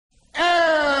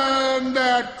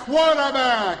at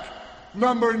quarterback,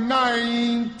 number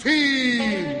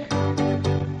 19.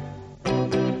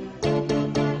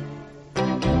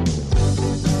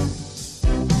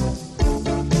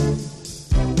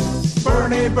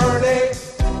 Bernie, Bernie,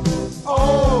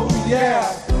 oh yeah,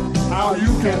 how you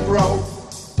can throw.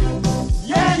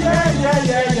 Yeah, yeah, yeah,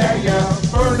 yeah, yeah, yeah.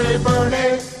 Bernie,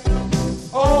 Bernie,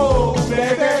 oh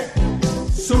baby,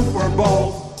 Super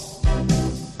Bowl.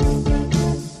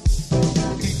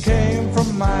 He came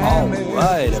from Miami. All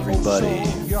right, everybody.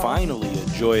 Finally, a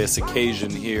joyous occasion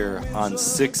here on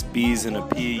 6Bs and a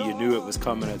P. You knew it was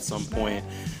coming at some point.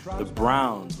 The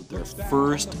Browns with their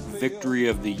first victory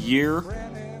of the year.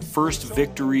 First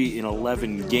victory in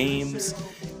 11 games,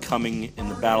 coming in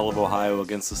the Battle of Ohio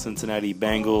against the Cincinnati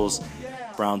Bengals.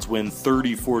 Browns win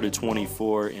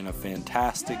 34-24 in a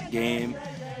fantastic game.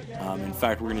 In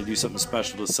fact, we're going to do something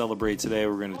special to celebrate today.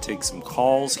 We're going to take some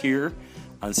calls here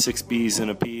on 6Bs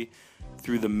and a P.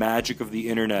 Through the magic of the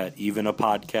internet, even a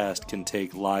podcast can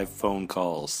take live phone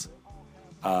calls.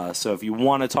 So if you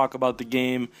want to talk about the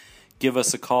game, give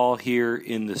us a call here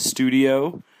in the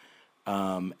studio.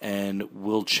 And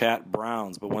we'll chat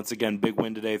Browns. But once again, big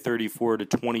win today,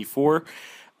 34-24.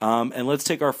 And let's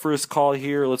take our first call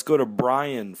here. Let's go to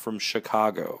Brian from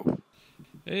Chicago.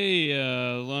 Hey,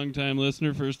 long-time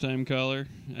listener, first-time caller.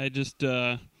 I just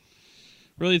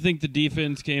really think the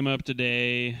defense came up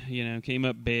today, came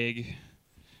up big.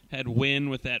 Had win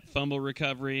with that fumble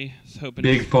recovery.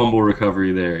 Big fumble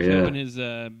recovery there, yeah. Hoping his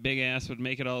big ass would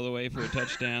make it all the way for a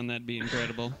touchdown. That'd be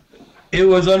incredible. It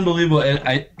was unbelievable. And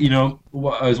I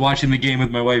was watching the game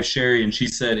with my wife Sherry, and she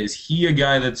said, "Is he a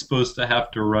guy that's supposed to have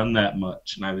to run that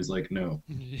much?" And I was like, "No."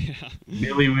 Yeah.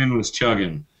 Billy Wynn was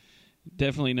chugging.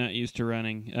 Definitely not used to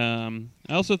running. I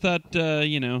also thought,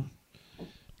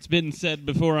 it's been said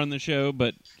before on the show,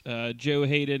 but Joe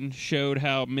Hayden showed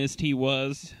how missed he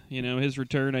was. His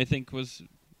return, I think, was,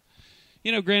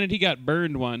 granted he got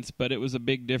burned once, but it was a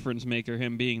big difference maker,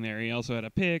 him being there. He also had a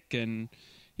pick, and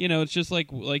it's just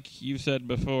like you said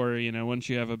before, once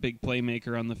you have a big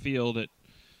playmaker on the field, it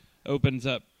opens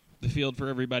up the field for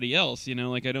everybody else. I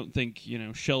don't think,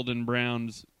 Sheldon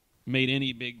Brown's made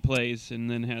any big plays and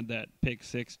then had that pick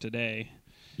six today,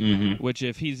 which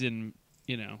if he's in,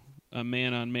 a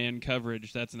man-on-man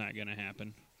coverage, that's not going to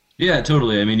happen. Yeah,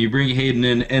 totally. I mean, you bring Hayden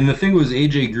in, and the thing was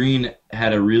A.J. Green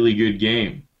had a really good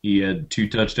game. He had 2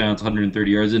 touchdowns, 130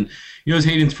 yards, and it was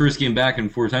Hayden's first game back in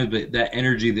 4 times, but that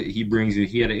energy that he brings,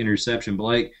 he had an interception.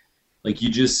 But like you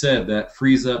just said, that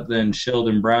frees up then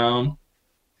Sheldon Brown,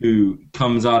 who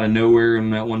comes out of nowhere in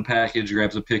that one package,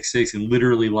 grabs a pick six, and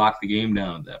literally locked the game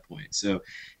down at that point. So,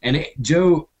 and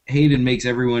Joe Hayden makes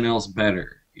everyone else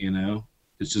better,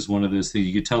 It's just one of those things.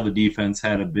 You could tell the defense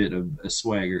had a bit of a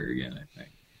swagger again, I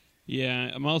think. Yeah,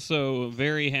 I'm also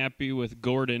very happy with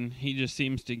Gordon. He just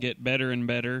seems to get better and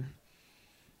better.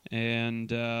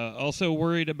 And also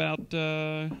worried about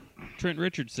Trent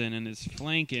Richardson and his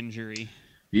flank injury.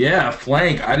 Yeah,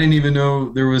 flank. I didn't even know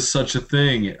there was such a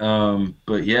thing.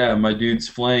 But yeah, my dude's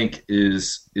flank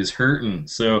is hurting.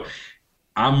 So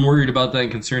I'm worried about that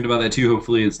and concerned about that too.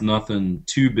 Hopefully it's nothing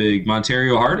too big.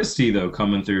 Montario Hardesty, though,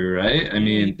 coming through, right? I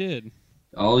mean, he did.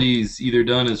 All he's either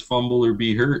done is fumble or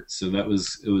be hurt. So it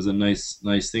was a nice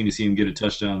thing to see him get a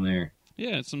touchdown there.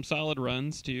 Yeah, some solid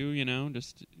runs too,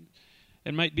 just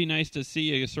it might be nice to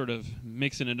see a sort of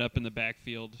mixing it up in the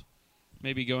backfield.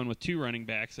 Maybe going with 2 running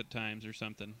backs at times or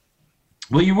something.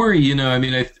 Well, you worry, I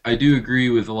mean, I do agree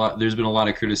with a lot. There's been a lot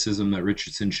of criticism that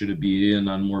Richardson should be in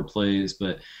on more plays,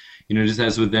 but just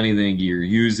as with anything, you're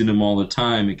using him all the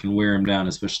time, it can wear him down,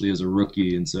 especially as a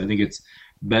rookie. And so I think it's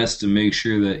best to make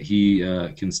sure that he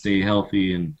can stay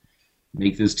healthy and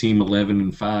make this team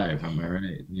 11-5. Am I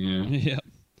right? Yeah.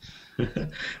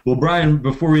 Well, Brian,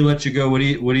 before we let you go, what do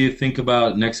you think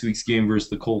about next week's game versus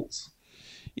the Colts?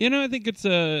 I think it's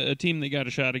a team they got a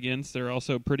shot against. They're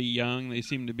also pretty young. They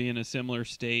seem to be in a similar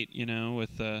state,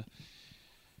 with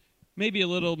maybe a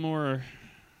little more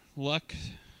luck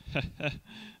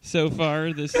so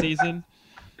far this season.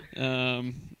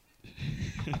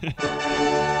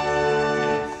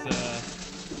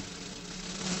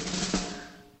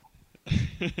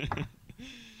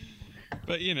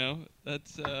 But,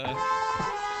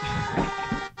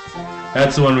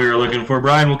 that's the one we were looking for.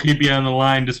 Brian, we'll keep you on the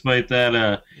line despite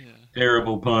that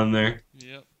terrible pun there.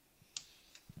 Yep.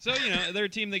 So, they're a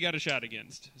team they got a shot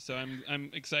against. So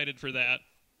I'm excited for that.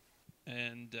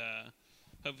 And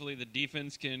hopefully the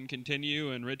defense can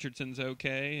continue and Richardson's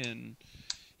okay. And,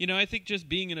 I think just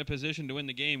being in a position to win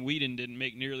the game, Whedon didn't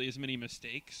make nearly as many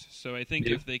mistakes. So I think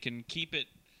if they can keep it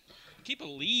keep a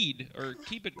lead or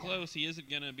keep it close, he isn't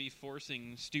going to be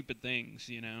forcing stupid things.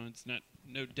 It's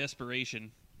no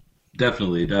desperation.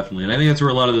 Definitely. And I think that's where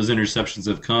a lot of those interceptions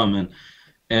have come.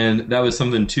 And that was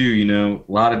something too,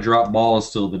 a lot of drop balls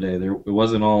still today. It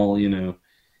wasn't all,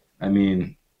 I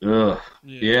mean, ugh.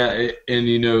 Yeah,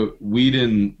 and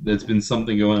Whedon, that's been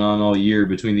something going on all year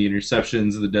between the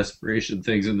interceptions, the desperation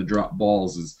things, and the drop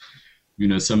balls is,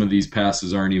 some of these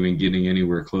passes aren't even getting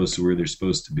anywhere close to where they're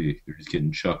supposed to be. They're just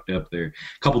getting chucked up there.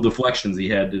 A couple deflections he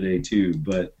had today too,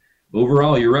 but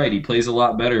overall, you're right. He plays a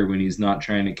lot better when he's not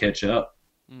trying to catch up.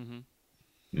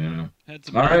 Mm-hmm.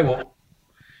 All right,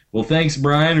 well, thanks,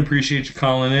 Brian. Appreciate you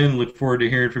calling in. Look forward to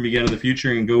hearing from you again in the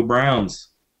future, and go Browns.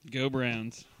 Go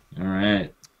Browns. All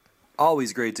right.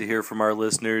 Always great to hear from our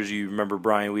listeners. You remember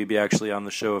Brian Wiebe actually on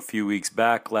the show a few weeks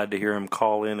back. Glad to hear him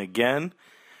call in again.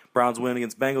 Browns win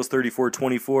against Bengals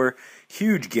 34-24.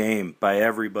 Huge game by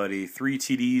everybody. 3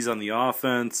 TDs on the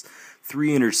offense,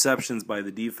 3 interceptions by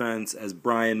the defense. As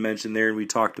Brian mentioned there, and we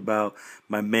talked about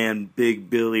my man Big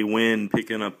Billy Wynn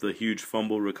picking up the huge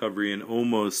fumble recovery and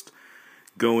almost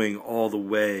going all the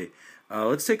way.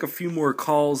 Let's take a few more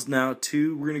calls now,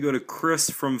 too. We're going to go to Chris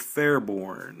from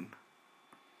Fairborn.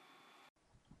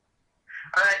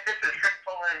 All right, this is Chris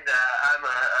Poland. I'm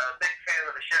a big fan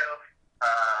of the show,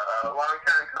 a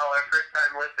long-time caller,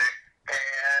 first-time listener,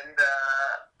 and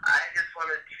I just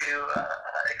wanted to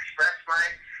express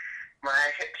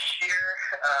my sheer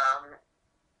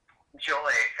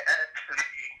joy at the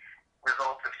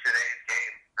result of today's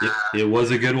game. It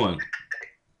was a good one.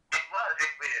 It was.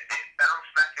 It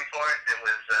bounced back and forth. It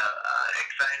was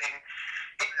exciting.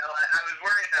 I was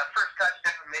worried that first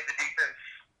touchdown made the defense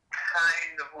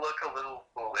kind of look a little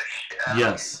foolish.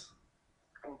 Yes.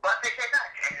 But they came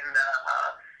back, and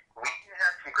Wheaton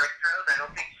had some great throws. I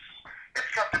don't think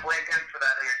it's tough to blame him for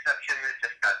that interception. It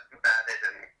just got batted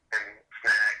and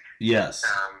snagged. Yes.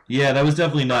 Yeah, that was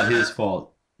definitely not his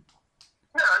fault.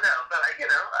 No, but I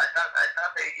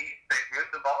thought they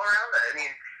moved the ball around. I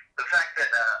mean, the fact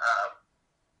that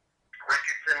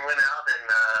Richardson went out and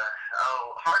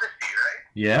Hardesty, right?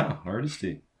 Yeah,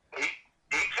 Hardesty. He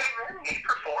came in, he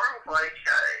performed like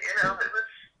it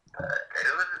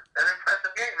was an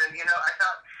impressive game, and I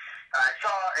thought I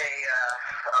saw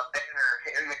a banner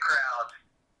in the crowd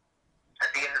at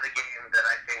the end of the game that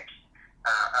I think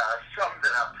summed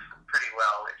it up pretty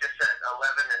well. It just said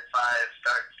 11-5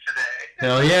 starts today.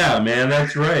 Hell yeah, man,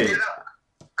 that's right.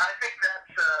 I think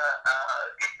that's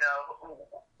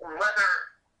whether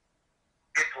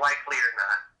it's likely or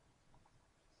not,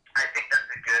 I think that's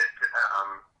a good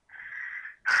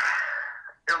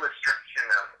illustration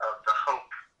of the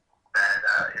hope that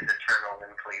is eternal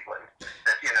in Cleveland.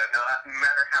 That, no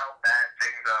matter how bad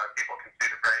things are, people can see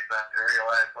the bright side and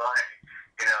realize, well,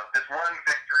 hey, this one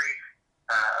victory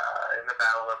in the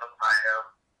Battle of Ohio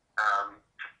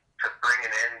to bring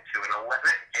an end to an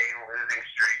 11-game losing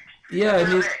streak. Yeah, I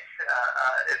mean,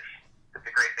 it's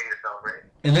a great thing to celebrate.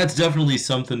 And that's definitely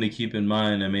something to keep in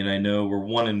mind. I mean, I know we're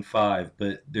 1-5,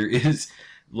 but there is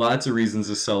lots of reasons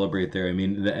to celebrate there. I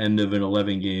mean, the end of an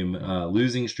 11-game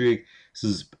losing streak. This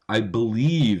is, I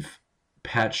believe,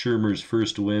 Pat Shurmur's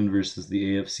first win versus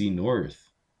the AFC North.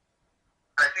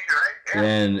 I think you're right, yeah.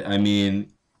 And, I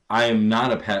mean, I am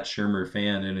not a Pat Shurmur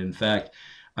fan, and in fact,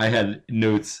 I had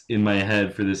notes in my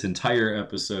head for this entire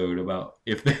episode about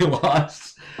if they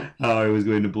lost, how I was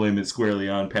going to blame it squarely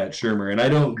on Pat Shurmur. And I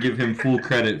don't give him full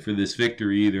credit for this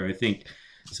victory either. I think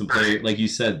some players, like you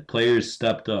said, players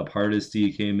stepped up. Hardesty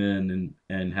came in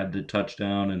and had the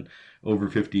touchdown and over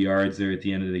 50 yards there at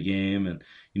the end of the game. And,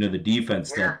 the defense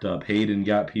stepped up. Hayden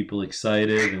got people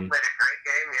excited. And played a great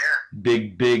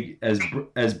game, big,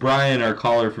 as Brian, our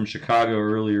caller from Chicago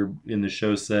earlier in the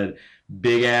show said,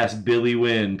 big-ass Billy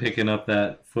Wynn picking up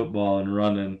that football and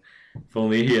running. If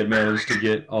only he had managed to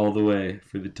get all the way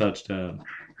for the touchdown.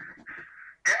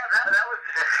 Yeah, that was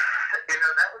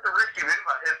that was a risky move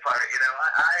on his part.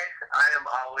 I am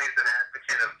always an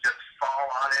advocate of just fall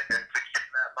on it and secure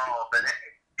that ball. But hey,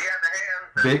 he had the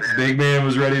hands. Big man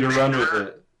was ready to run with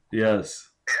it. Yes.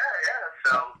 Yeah.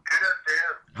 So kudos to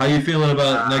him. How you feeling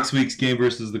about next week's game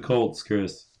versus the Colts,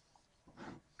 Chris? Well,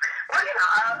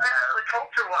 the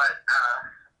Colts are what?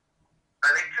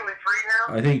 Are they 2-3 now?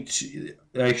 I think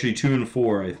actually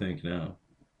 2-4. I think now.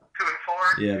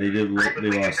 2-4. Yeah, they did. They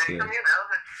lost it.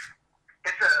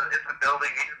 It's a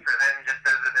building year for them, just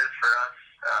as it is for us.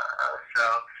 So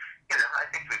I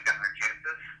think we've got our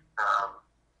chances.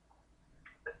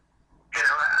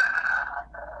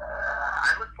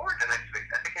 I look forward to next week.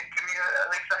 I think it can be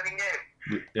an exciting game.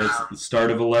 It's the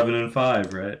start of 11-5,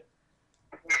 right?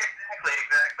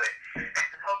 Exactly. And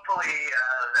hopefully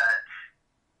that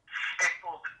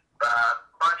Staples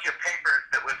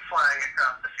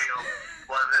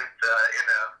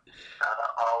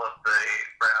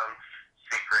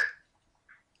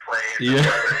if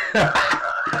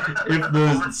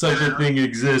such a thing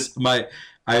exists, my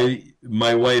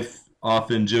wife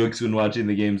often jokes when watching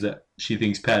the games that she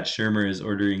thinks Pat Shurmur is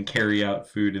ordering carry-out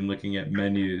food and looking at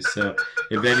menus. So,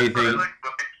 if anything,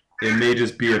 it may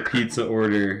just be a pizza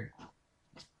order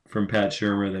from Pat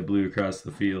Shurmur that blew across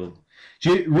the field.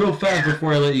 Real fast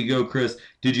before I let you go, Chris,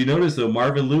 did you notice, though,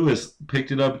 Marvin Lewis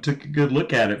picked it up and took a good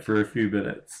look at it for a few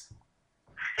minutes?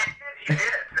 He did.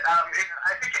 I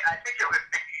think it would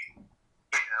be,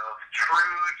 true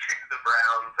to the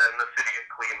Browns and the city of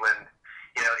Cleveland,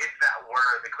 if that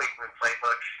were the Cleveland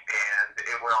playbook, and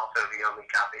it were also the only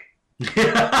copy.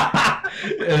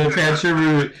 And Pat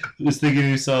Shurmur was thinking to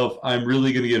himself, I'm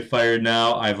really going to get fired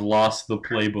now. I've lost the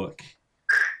playbook.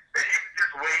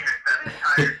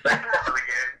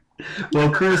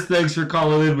 Well, Chris, thanks for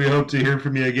calling in. We hope to hear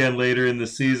from you again later in the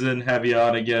season. Have you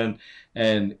on again,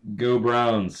 and go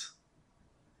Browns.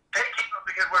 Thank you. Keep up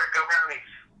the good work. Go Brownies.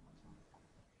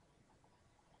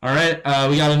 All right,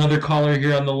 we got another caller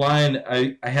here on the line.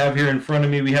 I have here in front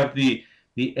of me, we have the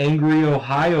Angry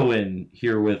Ohioan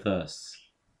here with us.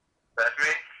 That's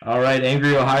me. All right,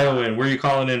 Angry Ohioan, where are you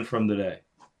calling in from today?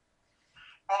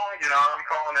 Oh, I'm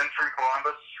calling in from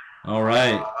Columbus. All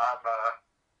right.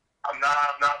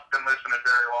 I've not been listening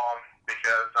very long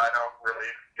because I don't really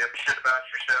give a shit about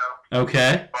your show.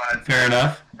 Okay. But, fair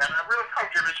enough. And I really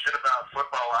don't give a shit about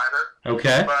football either.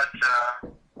 Okay. But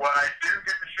what I do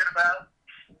give a shit about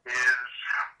is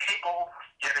people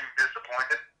getting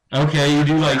disappointed. Okay, you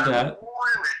do like that.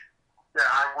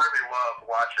 I really love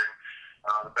watching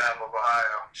the Battle of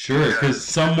Ohio. Sure, because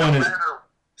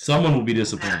someone will be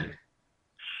disappointed.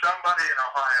 Somebody in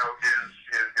Ohio is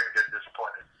going to get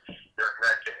disappointed during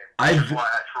that game. That's why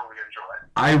I truly enjoy it.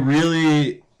 I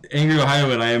really, Angry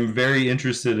Ohioan, I am very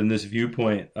interested in this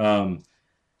viewpoint.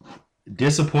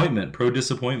 Disappointment,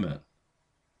 pro-disappointment.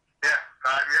 Yeah,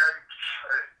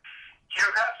 you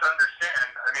have to understand.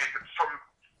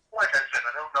 Like I said,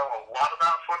 I don't know a lot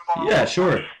about football. Yeah,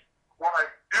 sure. What I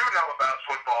do know about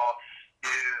football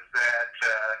is that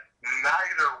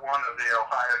neither one of the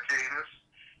Ohio teams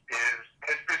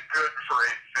has been good for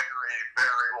a very,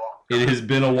 very long time. It has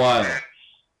been a while. And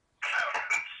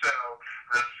so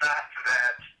the fact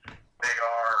that they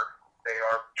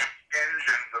are just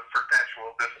engines of perpetual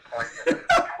disappointment is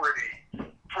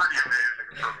pretty amazing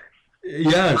for me.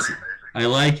 Yes, I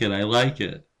like it.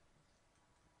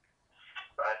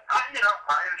 But I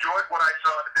enjoyed what I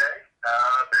saw today.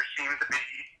 There seemed to be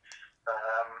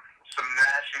some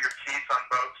gnashing of teeth on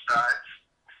both sides.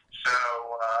 So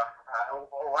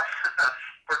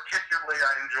particularly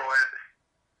I enjoyed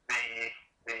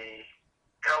the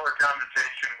color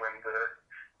commentation when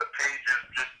the pages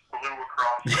just blew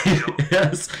across the field.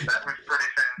 Yes. That was pretty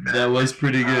fantastic. That was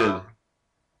pretty good.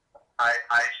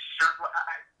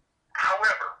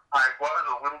 However, I was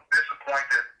a little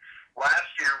disappointed. Last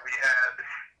year we had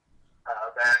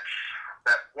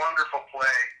that wonderful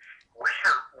play where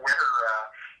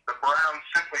the Browns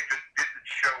simply just didn't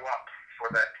show up for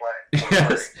that play.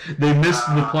 Yes, they missed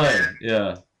the play.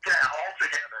 Yeah. Yeah,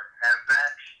 altogether, and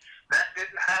that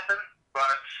didn't happen. But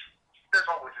there's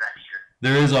always next year.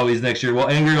 There is always next year. Well,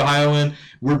 Angry Ohioan,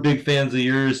 we're big fans of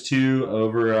yours too.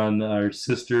 Over on our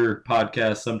sister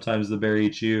podcast, Sometimes the Bear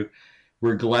Eats You.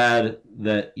 We're glad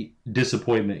that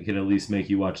disappointment can at least make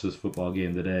you watch this football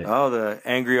game today. Oh, the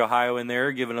Angry Ohioan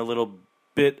there giving a little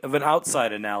bit of an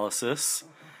outside analysis.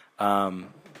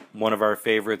 One of our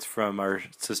favorites from our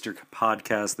sister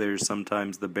podcast there,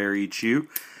 Sometimes the Bear Eats You.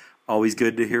 Always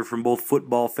good to hear from both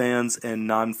football fans and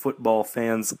non-football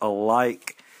fans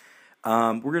alike.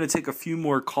 We're going to take a few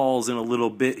more calls in a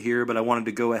little bit here, but I wanted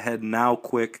to go ahead now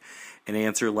quick and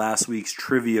answer last week's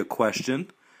trivia question.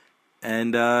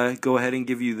 And go ahead and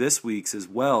give you this week's as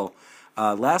well.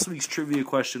 Last week's trivia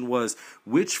question was,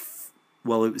 it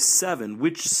was 7.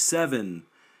 Which 7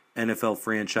 NFL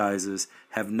franchises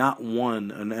have not won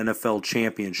an NFL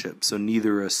championship? So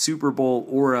neither a Super Bowl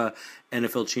or a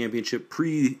NFL championship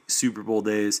pre-Super Bowl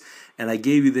days. And I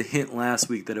gave you the hint last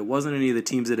week that it wasn't any of the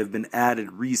teams that have been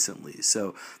added recently.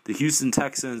 So the Houston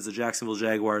Texans, the Jacksonville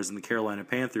Jaguars, and the Carolina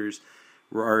Panthers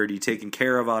were already taken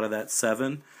care of out of that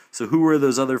 7. So who were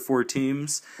those other 4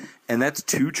 teams? And that's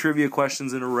 2 trivia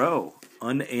questions in a row,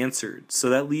 unanswered. So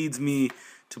that leads me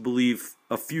to believe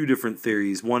a few different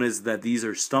theories. One is that these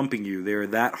are stumping you. They are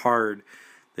that hard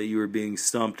that you are being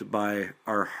stumped by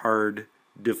our hard,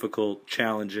 difficult,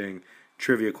 challenging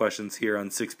trivia questions here on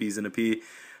 6Bs and a P.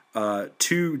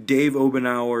 2, Dave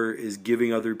Obenauer is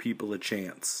giving other people a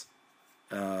chance.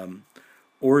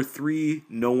 Or 3,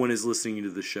 no one is listening to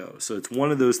the show. So it's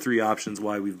one of those 3 options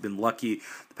why we've been lucky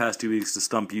the past 2 weeks to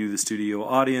stump you, the studio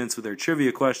audience, with our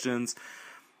trivia questions.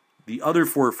 The other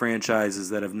 4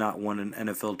 franchises that have not won an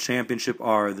NFL championship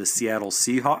are the Seattle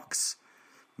Seahawks,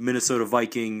 Minnesota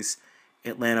Vikings,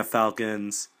 Atlanta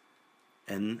Falcons,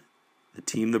 and the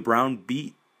team the Browns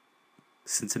beat,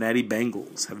 Cincinnati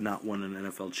Bengals, have not won an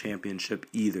NFL championship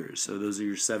either. So those are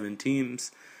your 7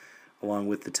 teams, along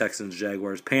with the Texans,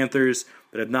 Jaguars, Panthers,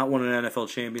 that have not won an NFL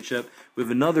championship. We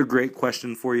have another great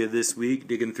question for you this week,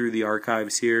 digging through the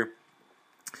archives here.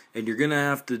 And you're going to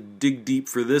have to dig deep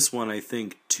for this one, I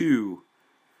think, too.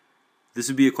 This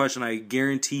would be a question I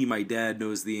guarantee my dad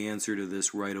knows the answer to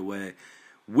this right away.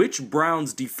 Which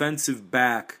Browns defensive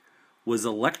back was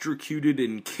electrocuted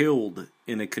and killed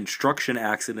in a construction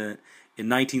accident in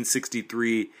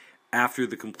 1963 after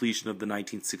the completion of the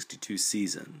 1962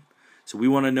 season? So we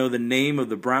want to know the name of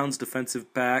the Browns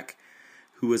defensive back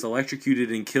who was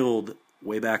electrocuted and killed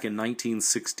way back in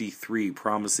 1963.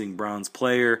 Promising Browns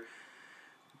player.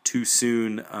 Too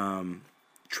soon,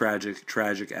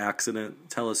 tragic accident.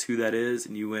 Tell us who that is,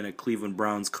 and you win a Cleveland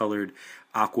Browns colored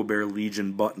Aqua Bear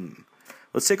Legion button.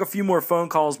 Let's take a few more phone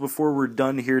calls before we're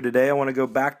done here today. I want to go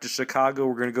back to Chicago.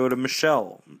 We're going to go to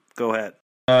Michelle. Go ahead.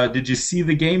 Did you see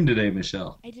the game today,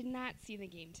 Michelle? I did not see the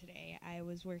game today. I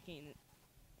was working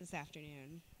this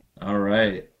afternoon. All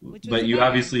right. But you bummer.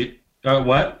 Obviously...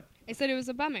 what? I said it was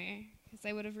a bummer, because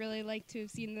I would have really liked to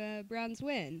have seen the Browns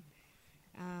win.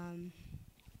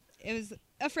 It was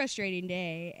a frustrating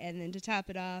day, and then to top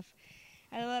it off,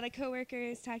 I had a lot of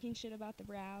coworkers talking shit about the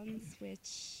Browns,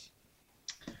 which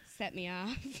set me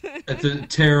off. It's a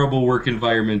terrible work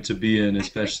environment to be in,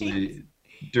 especially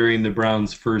during the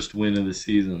Browns' first win of the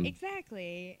season.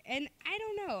 Exactly. And I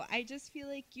don't know. I just feel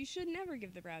like you should never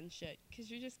give the Browns shit,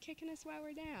 because you're just kicking us while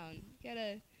we're down. You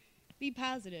gotta be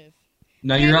positive.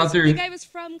 Now you're out there... The guy was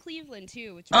from Cleveland,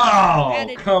 too, which was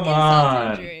added come insult on.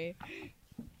 to injury.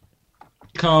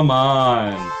 Come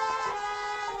on.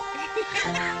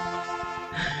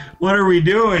 What are we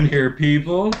doing here,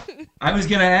 people? I was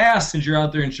going to ask, since you're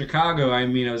out there in Chicago, I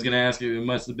was going to ask you, it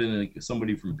must have been like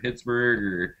somebody from Pittsburgh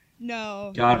or,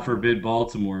 No. God forbid,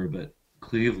 Baltimore, but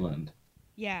Cleveland.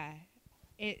 Yeah.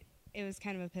 It was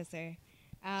kind of a pisser.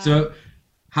 So,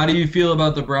 how do you feel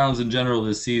about the Browns in general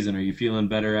this season? Are you feeling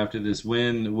better after this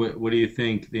win? What do you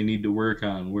think they need to work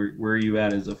on? Where are you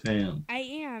at as a fan? I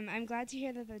am. I'm glad to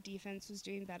hear that the defense was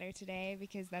doing better today,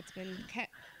 because that's been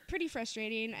pretty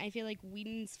frustrating. I feel like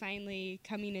Whedon's finally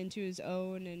coming into his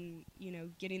own and,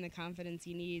 getting the confidence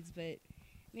he needs. But,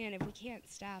 man, if we can't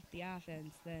stop the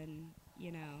offense, then,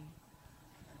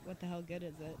 what the hell good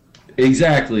is it?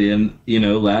 Exactly. And,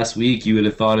 last week you would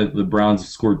have thought if the Browns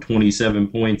scored 27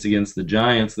 points against the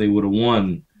Giants, they would have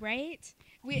won. Right?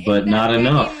 But not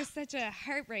enough. That game was such a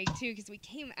heartbreak, too, because we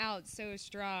came out so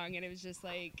strong, and it was just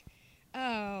like,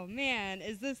 oh, man,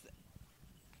 is this...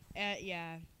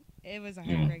 yeah, it was a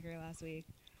heartbreaker last week.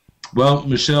 Well,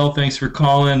 Michelle, thanks for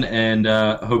calling, and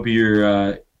hope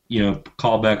you're...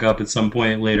 call back up at some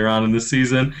point later on in the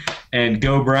season. And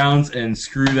go Browns, and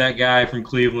screw that guy from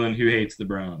Cleveland who hates the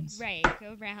Browns. Right,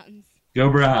 go Browns. Go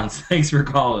Browns. Thanks for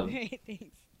calling. Right, thanks.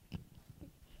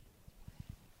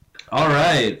 All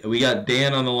right, we got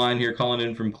Dan on the line here calling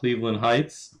in from Cleveland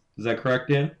Heights. Is that correct,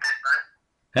 Dan?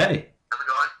 Hey. How's it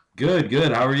going?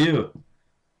 Good. How are you?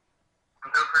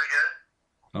 I'm doing pretty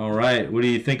good. All right. What do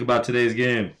you think about today's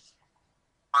game?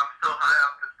 I'm still high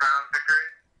off this Browns victory.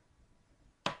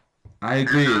 I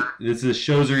agree.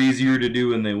 Shows are easier to do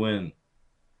when they win.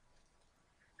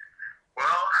 Well,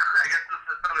 I guess this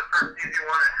is the first easy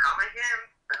one in how many games?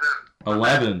 Is it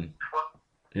 11. 12?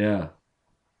 Yeah.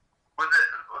 The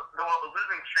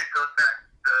losing streak goes back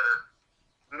to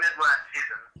mid-last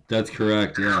season. That's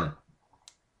correct, yeah.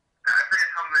 I forget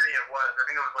how many it was. I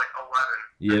think it was like 11.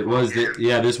 Yeah, it was.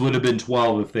 This would have been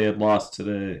 12 if they had lost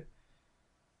today.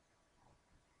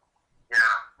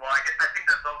 Yeah, well, I think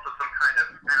that's also some kind of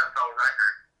NFL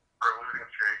record for a losing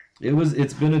streak.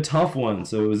 It's been a tough one,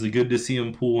 so it was good to see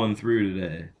him pull one through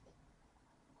today.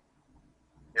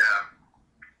 Yeah,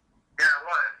 it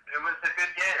was. It was a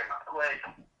good game.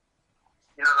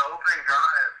 The opening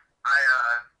drive,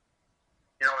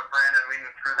 with Brandon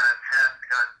Whedon threw that pass,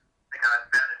 they got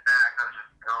batted back. I was just,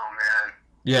 oh, man.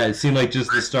 Yeah, it seemed like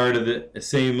just the start of the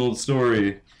same old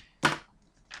story. Well,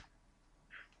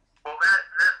 that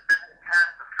pass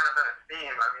has kind of been a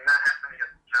theme. I mean, that happened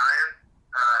against the Giants.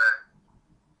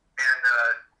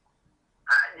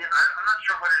 I'm not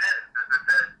sure what it is. Is it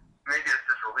that maybe it's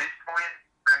this release point?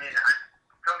 I mean,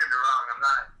 don't get me wrong. I'm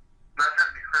not trying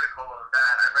to be critical of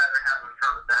that. I'd rather have them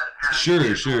throw the bad pass.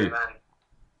 Sure.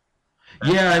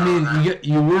 Yeah, I mean,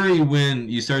 you worry when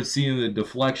you start seeing the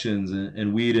deflections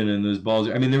and Whedon and those balls.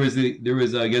 I mean, there was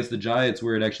against the Giants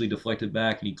where it actually deflected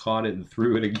back and he caught it and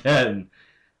threw it again.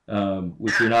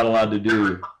 which you're not allowed to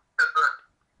do.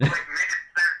 Like, maybe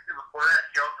before that,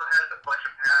 he also had a bunch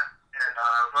of pass, and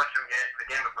I was watching the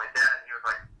game with my dad, and he was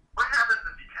like, what happens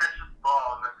if he catches the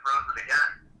ball and then throws it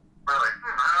again? We're like, I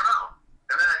don't know.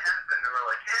 And then it happened, and we're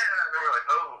like, yeah, and then we're like,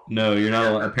 oh. No, you're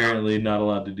not apparently not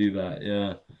allowed to do that,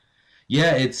 yeah.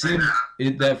 Yeah, it seemed,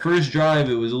 that first drive,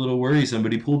 it was a little worrisome,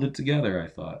 but he pulled it together, I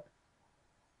thought.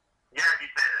 Yeah, he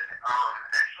did.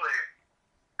 Actually,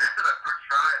 after that first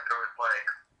drive, there was like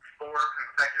 4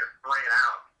 consecutive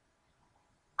 3-and-outs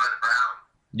by the Browns.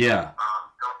 Yeah.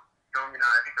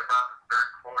 I think about the third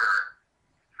quarter.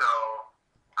 So,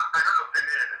 I don't know if they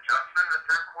made an adjustment in the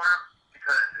third quarter,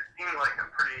 because it seemed like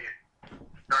a pretty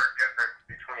stark difference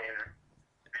between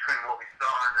what we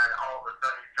saw, and then all of a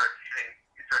sudden you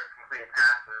start completing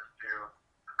passes to,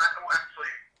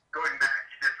 actually, going back,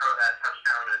 he did throw that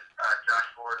touchdown at Josh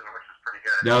Gordon, which was pretty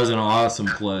good. That was an awesome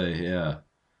play, yeah.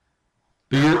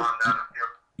 But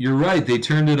you're right, they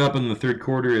turned it up in the third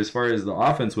quarter as far as the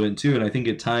offense went, too, and I think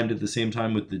it timed at the same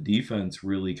time with the defense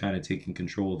really kind of taking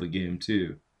control of the game,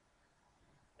 too.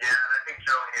 Yeah, and I think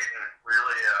Joe Hayden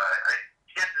really,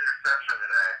 he had an interception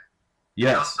today.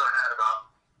 Yes. He also had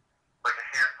about, like, a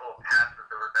handful of passes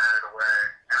that were batted away.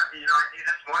 And, you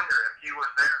just wonder if he was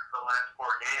there for the last 4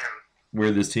 games. Where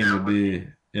this team would be,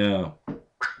 yeah. And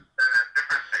a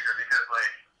difference maker, because,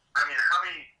 like, I mean, how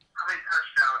many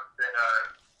touchdowns did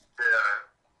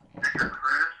Victor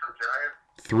Cruz from Giants?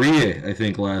 3, I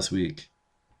think, last week.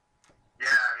 Yeah,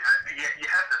 I mean, you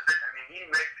have to think. I mean, he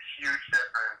makes a huge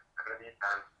difference in the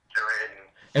defense, Joe Hayden.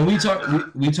 And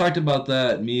we talked about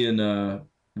that, me and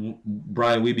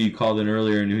Brian Wiebe called in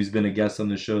earlier, and who's been a guest on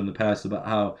the show in the past, about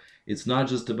how it's not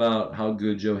just about how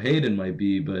good Joe Hayden might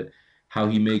be, but how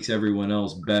he makes everyone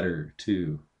else better,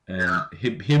 too. And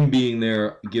him being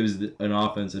there gives an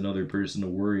offense another person to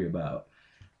worry about.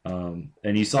 And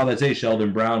you saw that today,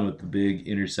 Sheldon Brown with the big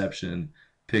interception,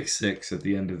 pick 6 at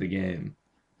the end of the game.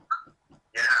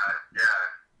 Yeah.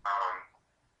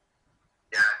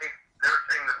 I think they were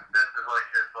saying that this is like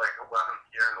his 11th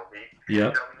year in the league.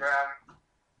 Yep. Sheldon Brown.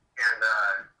 And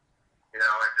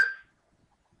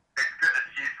it's good to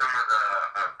see some of the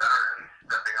veterans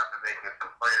stepping up and making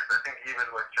some plays. I think even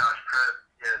with Josh Cribb,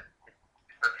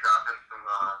 he's been dropping some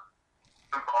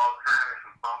balls, having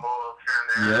some fumbles here and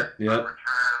there. Yep.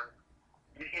 Returns.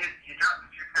 He dropped a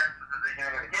few passes at the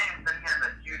beginning of the game, then he had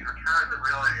that huge return that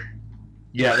really.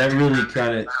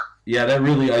 Yeah, that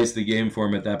really iced the game for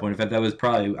him at that point. In fact, that was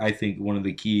probably, I think, one of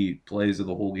the key plays of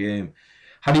the whole game.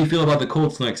 How do you feel about the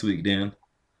Colts next week, Dan?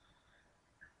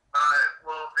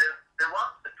 Well, they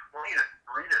lost to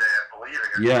 20-3 today, I believe.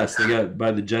 Yes, they got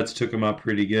by the Jets, took him out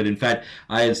pretty good. In fact,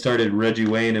 I had started Reggie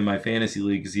Wayne in my fantasy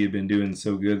league because he had been doing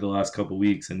so good the last couple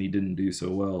weeks, and he didn't do so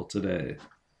well today.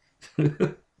 I don't know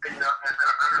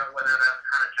whether that's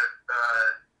kind of just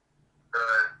the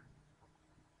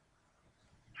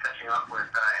catching up with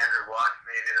Andrew Luck,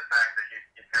 maybe the fact that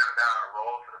he's kind of down on a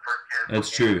roll for the first handful.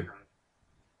 That's true. And,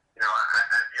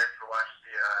 I've yet to watch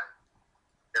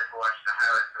the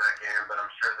highlights of that game, but I'm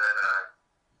sure that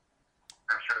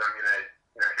I'm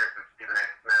gonna hear some Stephen A.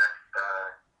 Smith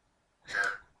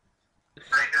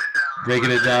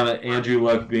breaking it down. Andrew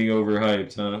Luck being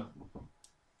overhyped, huh?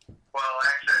 Well,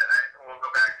 actually, we'll go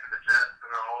back to the Jets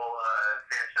and the whole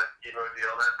Sanchez-Debo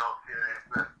deal. That's all Stephen A.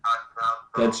 Smith talks about.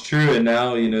 So. That's true, and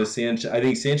now, Sanchez, I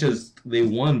think Sanchez, they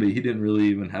won, but he didn't really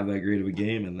even have that great of a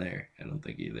game in there. I don't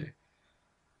think either.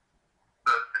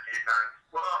 The defense.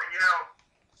 Well,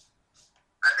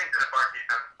 I think that if our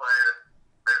defense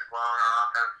plays well on our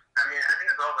offense, I think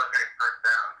it's all about getting first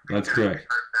down. That's correct.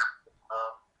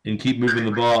 And keep moving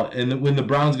the ball. And when the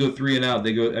Browns go 3-and-out,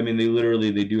 they do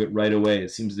it right away.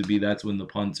 It seems to be that's when the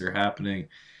punts are happening.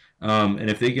 And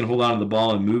if they can hold on to the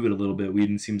ball and move it a little bit,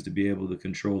 Whedon seems to be able to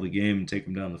control the game and take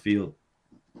them down the field.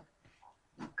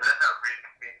 That's how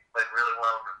Whedon played really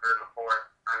well in the third and fourth.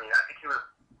 I think there was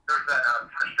that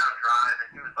touchdown drive, and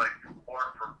he was 4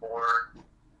 for 4,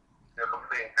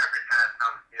 completing every pass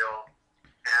down the field.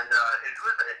 And it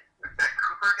was that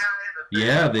Cooper guy.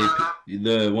 Yeah,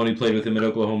 the one who played with him at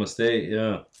Oklahoma State. Yeah. He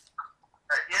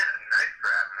had a nice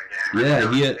grab in the game. Yeah,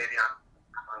 he had. Maybe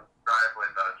on drive with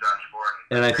Josh Gordon.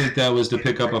 And I think that was to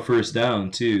pick up a first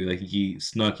down too. He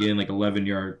snuck in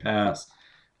 11-yard pass,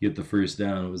 get the first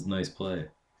down. It was a nice play. And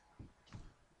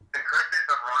correct me if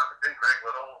I'm wrong, but didn't Greg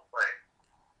Little make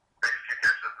a few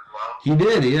catches as well? He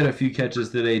did. He had a few catches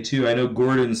today too. I know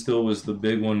Gordon still was the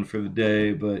big one for the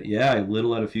day, but yeah,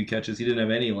 Little had a few catches. He didn't have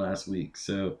any last week,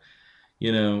 so.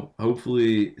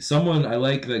 Hopefully I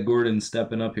like that Gordon's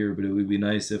stepping up here, but it would be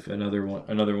nice if another one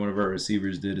of our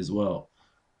receivers did as well.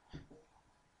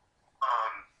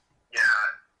 Yeah,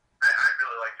 I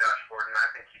really like Josh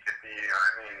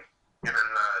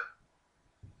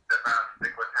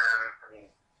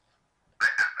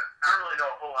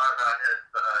about his,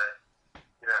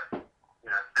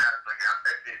 stats, like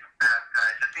if he's a fast guy.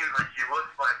 It just seems like he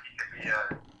looks like he could be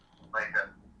a major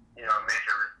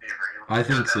receiver. I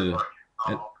think so.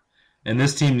 Look. And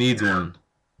this team needs one. I want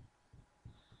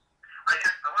to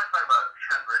talk about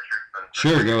Trent Richardson.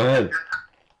 Sure, go ahead.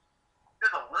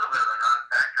 There's a little bit of a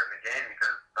non-factor in the game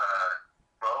because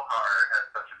Mohar had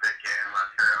such a big game.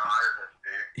 Ontario honored this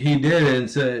dude. He did, and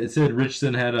it said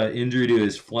Richardson had an injury to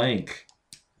his flank.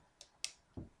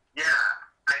 Yeah,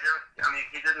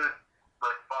 he didn't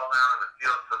fall down on the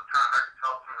field, so it's kind of hard to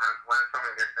tell sometimes when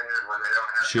someone gets injured when they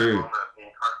don't have Sure. that moment of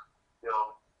being hard on the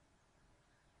field.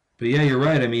 But yeah, you're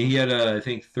right. I mean, he had, I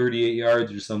think, 38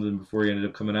 yards or something before he ended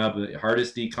up coming out. But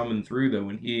Hardesty coming through, though,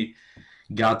 when he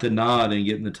got the nod and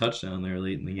getting the touchdown there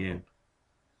late in the game.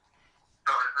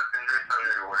 So is this injury something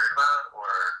you're worried about, or?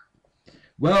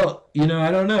 Well,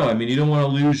 I don't know. I mean, you don't want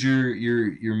to lose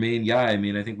your main guy. I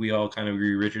mean, I think we all kind of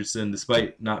agree Richardson,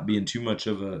 despite not being too much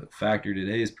of a factor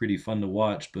today, is pretty fun to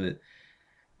watch. But,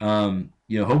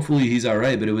 hopefully he's all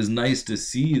right. But it was nice to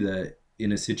see that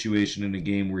in a situation in a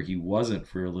game where he wasn't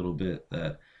for a little bit,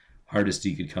 that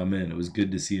Hardesty could come in. It was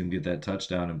good to see him get that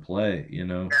touchdown and play, Yeah,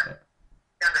 the touchdown,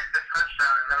 and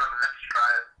then on the next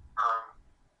drive,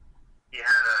 he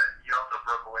also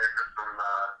broke away for some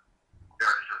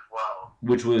yardage as well.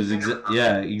 Which was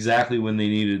exactly when they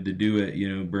needed to do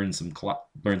it. Burn some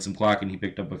clock, and he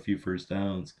picked up a few first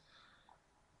downs.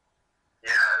 Yeah,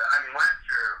 I mean last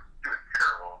year he was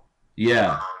terrible.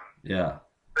 Yeah,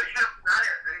 But he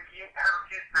have a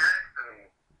few sacks and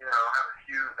have a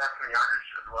few some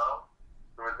yardage as well.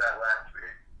 Or was that last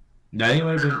week? I think it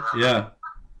might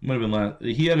have been last.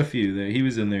 He had a few there. He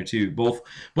was in there too. Both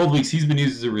weeks he's been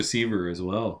used as a receiver as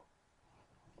well.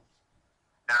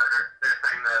 Yeah, they're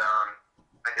saying that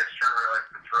I guess Shermer likes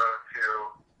to throw to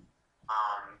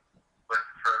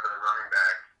the running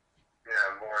back,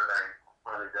 more than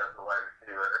he does the wide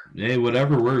receiver. Hey,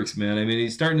 whatever works, man. I mean,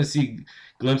 he's starting to see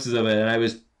glimpses of it. And I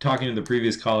was talking to the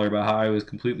previous caller about how I was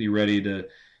completely ready to,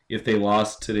 if they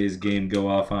lost today's game, go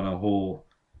off on a whole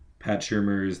Pat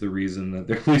Shermer is the reason that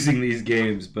they're losing these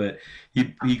games. But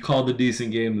he called a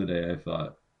decent game today, I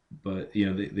thought. But, they But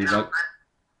they're through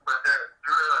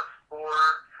the 4-3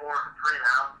 and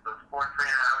out.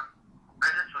 I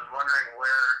just was wondering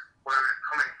where it was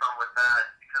coming from with that,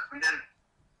 because Brandon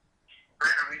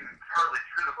Wheaton hardly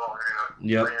threw the ball during those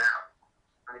 3 and out.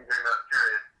 During those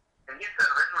periods. And he said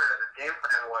originally that his game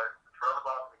plan was to throw the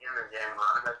ball at the beginning of the game and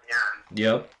run him at the end.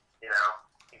 Yep.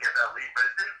 To get that lead. But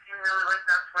it didn't seem really like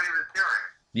that's what he was doing.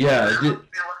 Yeah, I don't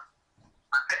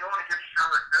want to give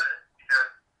Shermer credit,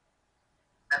 because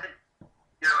I think,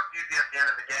 it's easy at the end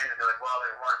of the game to be like, well,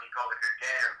 they won, he called a good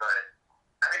game, but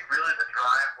I think really the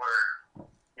drive where,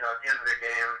 at the end of the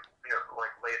game,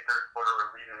 like late third quarter where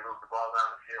Wheaton moved the ball down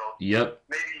the field. Yep.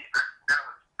 Maybe that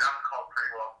was called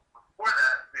pretty well. Before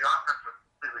that, the offense was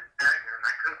completely stagnant, and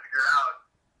I couldn't figure out,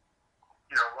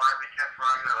 why we kept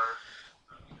running those.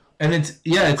 And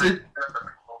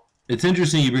it's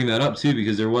interesting you bring that up too,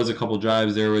 because there was a couple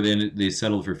drives there where they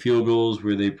settled for field goals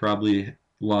where they probably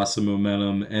lost some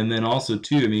momentum, and then also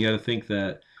too, I mean, you got to think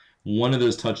that one of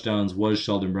those touchdowns was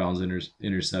Sheldon Brown's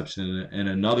interception, and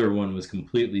another one was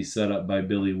completely set up by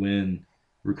Billy Wynn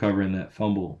recovering that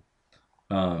fumble.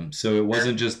 So it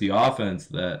wasn't just the offense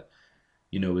that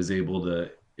was able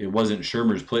to. It wasn't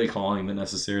Shermer's play calling that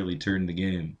necessarily turned the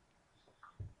game.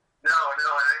 No, and I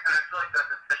feel like that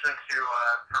decision for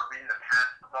Wheaton to pass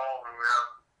the ball when we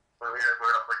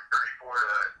were up like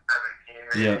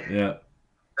 34-17. Maybe. Yeah.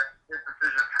 His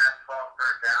decision to pass the ball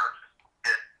third down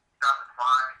just stopped the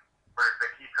clock, where they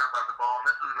keep trying to run the ball. And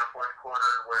this was in the fourth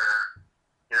quarter where,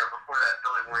 before that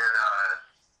Billy Wynn,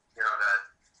 that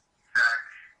sack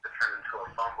that turned into a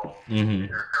fumble. Mm-hmm.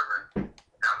 They're recovering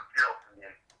down the field.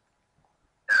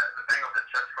 The Bengals had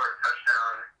just scored a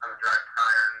touchdown on the drive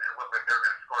prior, and it looked like they were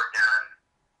going to score again.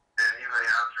 And even the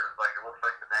announcer was like, it looks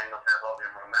like the Bengals have all the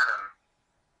momentum.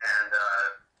 And,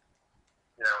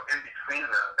 in between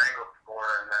the Bengals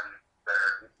score and then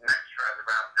their next drive, the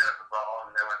Browns did have the ball,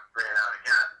 and they went 3 and out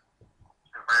again.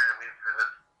 And Brandon Wheaton threw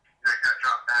this, he got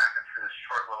dropped back and threw this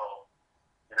short little,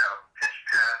 pitch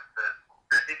pass that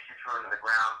I think he threw into the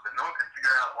ground, but no one could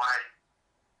figure out why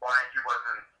he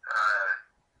wasn't,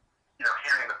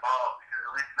 handing the ball, because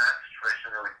at least in that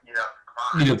situation, it would eat up the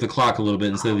clock. Eat up the clock a little bit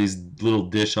instead of these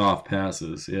little dish-off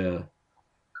passes, yeah. I still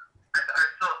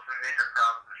have some major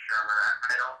problems with Shermer.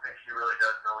 I don't think he really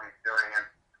does know what he's doing, and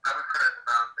I would credit the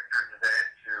Browns victory today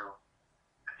to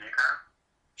the defense.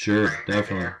 Sure,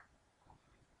 definitely.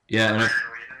 Yeah,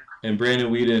 and Brandon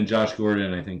Wheaton and Josh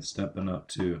Gordon, I think, stepping up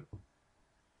too.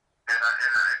 And I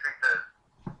think that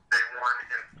they won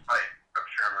in spite of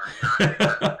Shermer.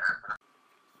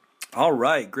 All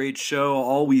right, great show.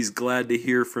 Always glad to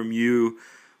hear from you,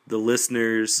 the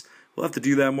listeners. We'll have to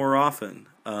do that more often.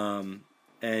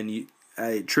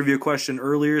 Trivia question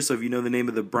earlier, so if you know the name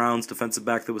of the Browns defensive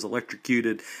back that was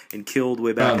electrocuted and killed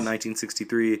way back in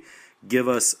 1963, give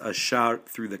us a shout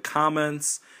through the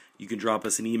comments. You can drop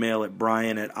us an email at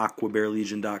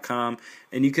brian@aquabearlegion.com.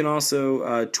 And you can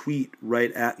also tweet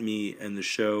right at me and the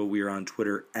show. We are on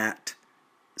Twitter at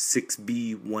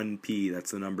 6B1P. That's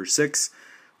the number 6,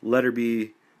 letter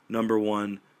B, number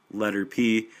 1, letter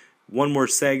P. One more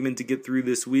segment to get through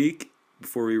this week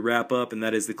before we wrap up, and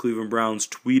that is the Cleveland Browns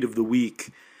tweet of the week.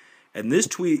 And this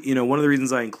tweet, one of the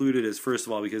reasons I included is, first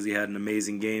of all, because he had an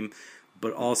amazing game,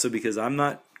 but also because I'm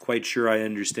not quite sure I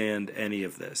understand any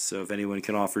of this. So if anyone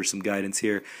can offer some guidance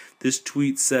here. This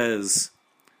tweet says,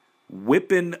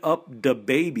 "Whippin' up da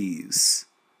babies.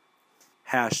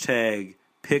 Hashtag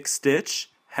pick stitch.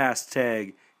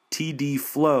 Hashtag TD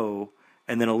flow."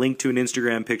 And then a link to an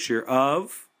Instagram picture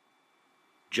of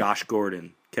Josh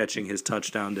Gordon catching his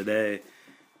touchdown today.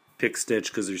 Pick stitch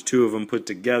because there's 2 of them put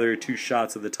together, 2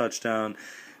 shots of the touchdown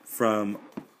from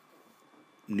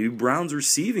new Browns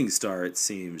receiving star, it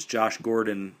seems. Josh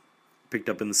Gordon picked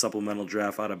up in the supplemental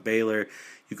draft out of Baylor.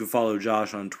 You can follow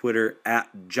Josh on Twitter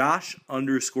at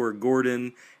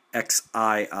Josh_Gordon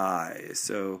XII.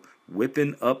 So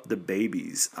whipping up the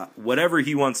babies. Whatever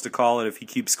he wants to call it, if he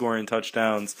keeps scoring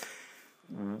touchdowns,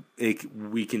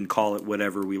 we can call it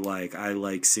whatever we like. I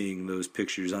like seeing those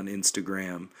pictures on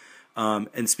Instagram.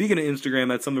 And speaking of Instagram,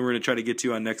 that's something we're going to try to get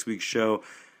to on next week's show.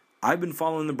 I've been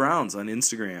following the Browns on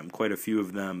Instagram, quite a few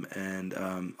of them, and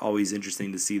always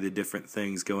interesting to see the different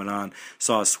things going on.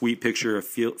 Saw a sweet picture of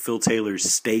Phil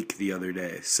Taylor's steak the other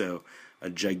day, so a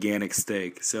gigantic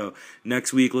steak. So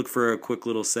next week, look for a quick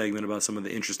little segment about some of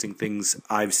the interesting things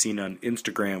I've seen on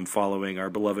Instagram following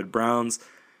our beloved Browns.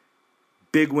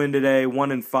 Big win today,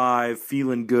 1-5,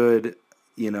 feeling good.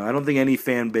 I don't think any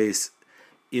fan base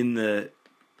in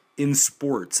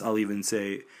sports, I'll even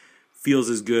say, feels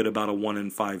as good about a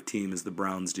 1-5 team as the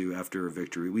Browns do after a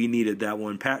victory. We needed that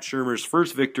one. Pat Shurmur's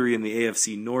first victory in the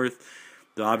AFC North,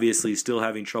 though obviously still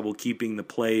having trouble keeping the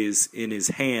plays in his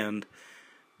hand,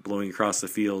 blowing across the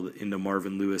field into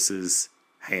Marvin Lewis's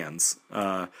hands.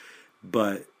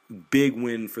 But big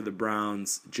win for the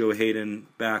Browns. Joe Hayden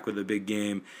back with a big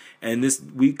game. And this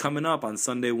week coming up on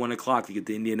Sunday, 1 o'clock, you get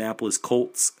the Indianapolis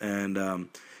Colts. And,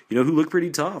 who look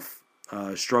pretty tough.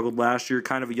 Struggled last year,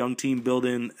 kind of a young team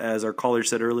building, as our caller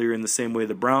said earlier, in the same way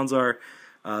the Browns are.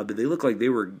 But they look like they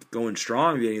were going strong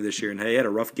at the beginning of this year. And, hey, had a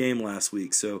rough game last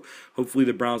week. So hopefully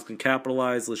the Browns can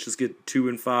capitalize. Let's just get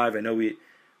 2-5. I know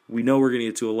we know we're going to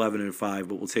get to 11-5,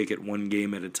 but we'll take it one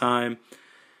game at a time.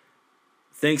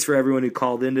 Thanks for everyone who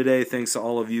called in today. Thanks to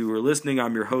all of you who are listening.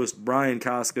 I'm your host, Brian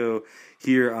Costco,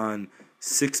 here on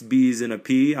 6Bs in a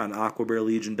P on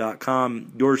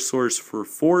aquabearlegion.com, your source for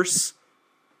Force,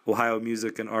 Ohio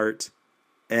music and art,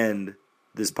 and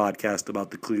this podcast about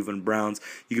the Cleveland Browns.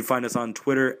 You can find us on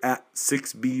Twitter at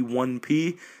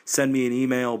 6B1P. Send me an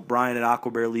email,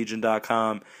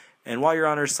 brian@aquabearlegion.com. And while you're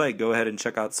on our site, go ahead and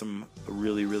check out some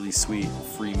really, really sweet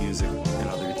free music and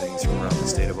other things from around the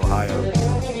state of Ohio.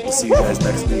 We'll see you guys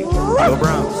next week. Go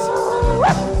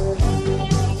Browns!